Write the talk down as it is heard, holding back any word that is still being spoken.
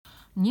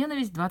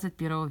Ненависть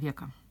 21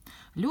 века.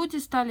 Люди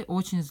стали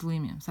очень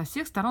злыми. Со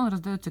всех сторон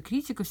раздаётся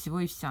критика всего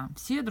и вся.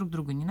 Все друг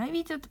друга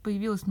ненавидят.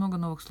 Появилось много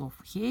новых слов.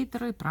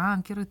 Хейтеры,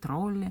 пранкеры,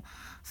 тролли.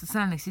 В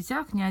социальных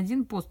сетях ни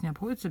один пост не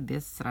обходится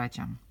без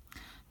срача.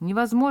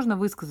 Невозможно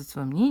высказать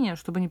свое мнение,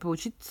 чтобы не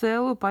получить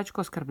целую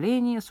пачку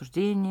оскорблений,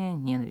 осуждения,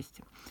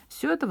 ненависти.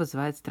 Все это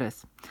вызывает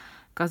стресс.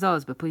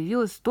 Казалось бы,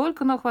 появилось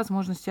столько новых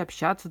возможностей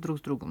общаться друг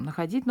с другом,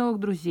 находить новых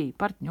друзей,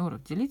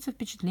 партнеров, делиться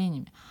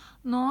впечатлениями.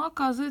 Но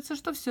оказывается,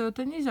 что все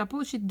это нельзя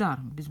получить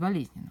даром,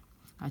 безболезненно.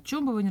 О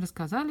чем бы вы ни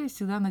рассказали,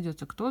 всегда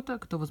найдется кто-то,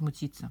 кто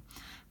возмутится.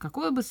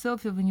 Какое бы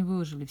селфи вы ни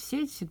выложили в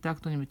сеть, всегда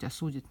кто-нибудь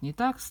осудит. Не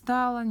так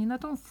стала, не на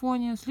том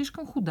фоне,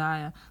 слишком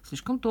худая,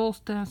 слишком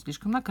толстая,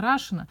 слишком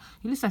накрашена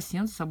или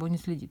совсем за собой не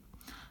следит.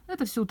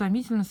 Это все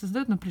утомительно,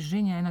 создает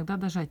напряжение, а иногда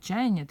даже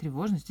отчаяние,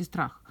 тревожность и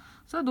страх.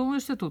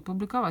 Задумаешься тут,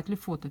 публиковать ли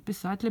фото,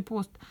 писать ли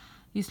пост.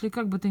 Если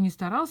как бы ты ни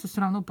старался,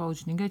 все равно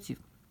получишь негатив.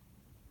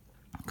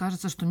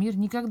 Кажется, что мир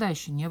никогда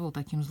еще не был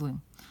таким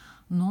злым.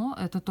 Но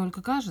это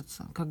только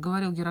кажется. Как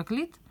говорил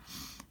Гераклит,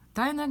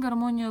 тайная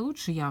гармония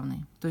лучше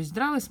явной. То есть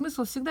здравый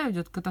смысл всегда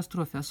ведет к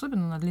катастрофе,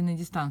 особенно на длинной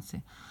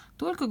дистанции.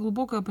 Только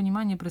глубокое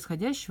понимание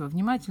происходящего,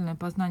 внимательное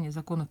познание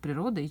законов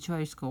природы и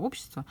человеческого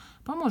общества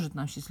поможет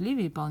нам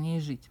счастливее и полнее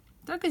жить.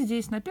 Так и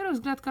здесь. На первый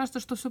взгляд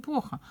кажется, что все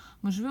плохо.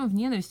 Мы живем в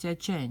ненависти и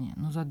отчаянии.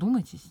 Но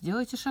задумайтесь,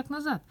 сделайте шаг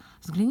назад.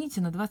 Взгляните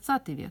на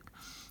 20 век.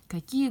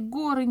 Какие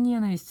горы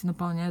ненависти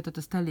наполняют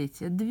это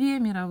столетие. 2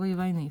 мировые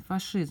войны,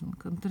 фашизм,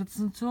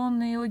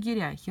 концентрационные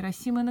лагеря,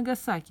 Хиросима и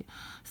Нагасаки,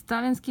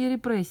 сталинские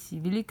репрессии,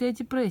 Великая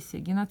депрессия,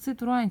 геноцид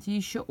в Руанде и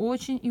еще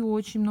очень и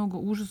очень много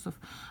ужасов,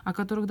 о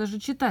которых даже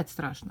читать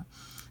страшно.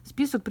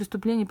 Список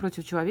преступлений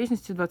против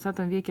человечности в 20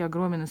 веке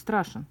огромен и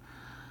страшен.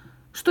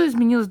 Что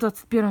изменилось в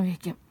 21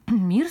 веке?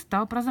 Мир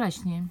стал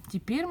прозрачнее.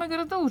 Теперь мы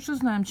гораздо лучше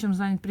знаем, чем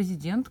занят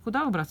президент,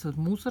 куда выбрасывают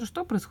мусор,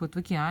 что происходит в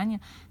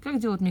океане, как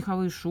делают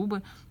меховые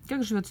шубы,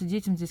 как живется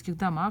детям в детских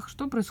домах,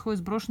 что происходит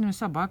с брошенными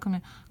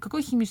собаками,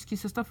 какой химический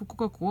состав у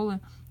кока-колы,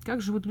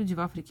 как живут люди в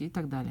Африке и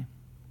так далее.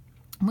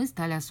 Мы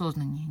стали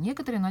осознаннее.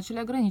 Некоторые начали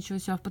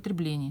ограничивать себя в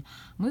потреблении.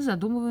 Мы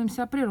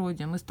задумываемся о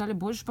природе. Мы стали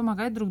больше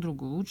помогать друг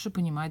другу, лучше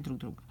понимать друг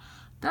друга.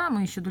 Да,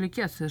 мы еще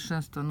далеки от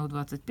совершенства, но в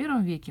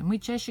 21 веке мы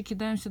чаще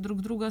кидаемся друг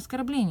в друга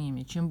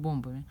оскорблениями, чем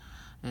бомбами.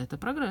 Это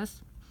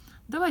прогресс.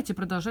 Давайте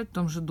продолжать в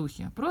том же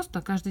духе.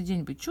 Просто каждый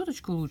день быть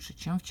чуточку лучше,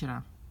 чем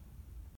вчера.